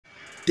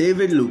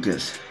David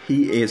Lucas,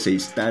 he is a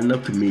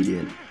stand-up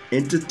comedian,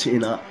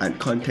 entertainer, and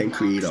content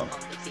creator.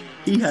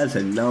 He has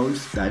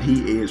announced that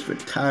he is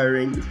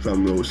retiring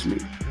from roast me.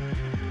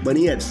 When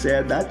he had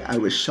said that, I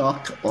was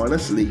shocked,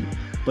 honestly,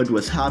 but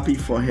was happy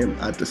for him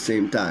at the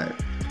same time.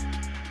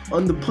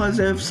 On the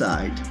positive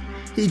side,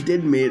 he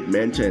did make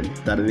mention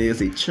that there is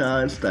a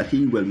chance that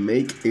he will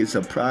make a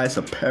surprise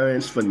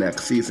appearance for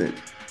next season.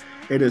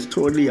 It is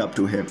totally up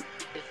to him.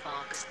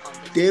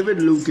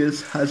 David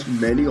Lucas has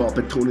many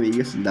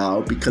opportunities now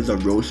because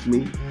of Roast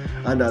Me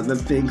and other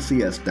things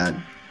he has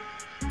done.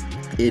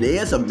 It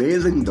is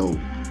amazing though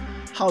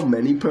how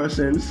many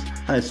persons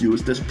has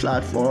used this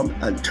platform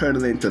and turned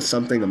it into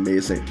something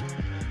amazing.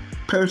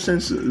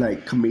 Persons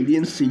like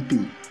comedian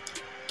CP,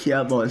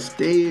 Kev on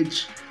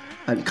Stage,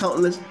 and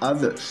countless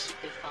others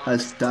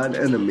has done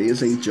an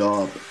amazing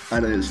job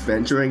and is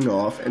venturing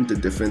off into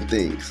different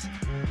things.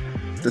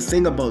 The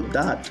thing about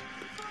that,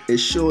 it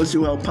shows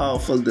you how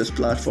powerful this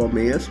platform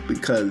is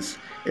because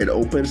it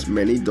opens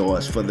many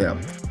doors for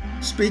them.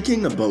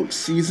 Speaking about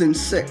Season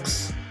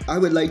 6, I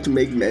would like to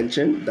make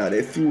mention that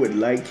if you would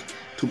like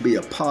to be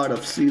a part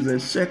of Season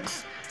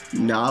 6,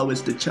 now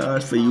is the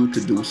chance for you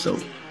to do so.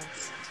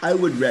 I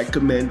would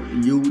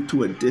recommend you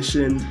to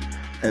audition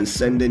and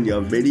send in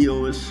your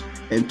videos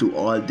into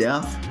All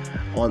Deaf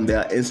on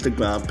their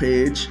Instagram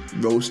page,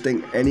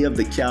 roasting any of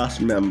the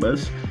cast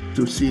members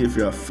to see if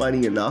you're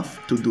funny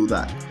enough to do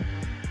that.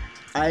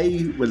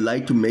 I would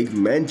like to make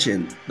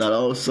mention that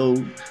also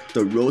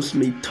the Roast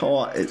Me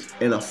tour is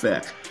in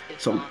effect,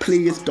 so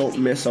please don't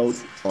miss out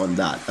on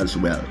that as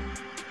well.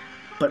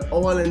 But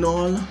all in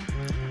all,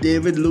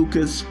 David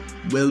Lucas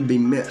will be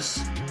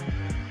missed.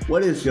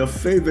 What is your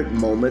favorite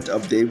moment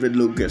of David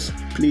Lucas?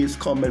 Please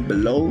comment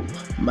below.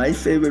 My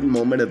favorite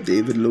moment of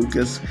David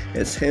Lucas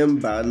is him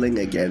battling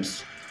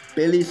against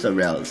Billy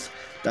Sorrells.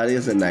 That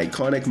is an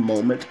iconic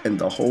moment in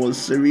the whole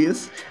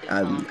series,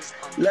 and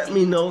let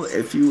me know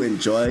if you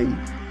enjoy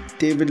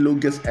David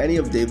Lucas, any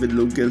of David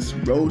Lucas'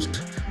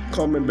 roast.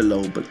 Comment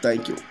below, but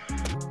thank you.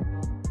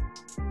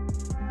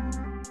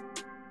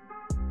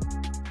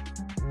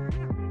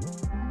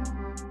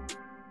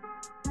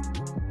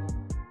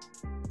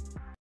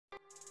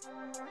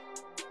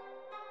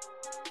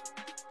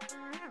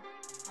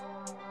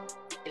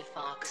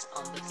 Fox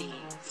on the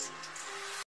beats.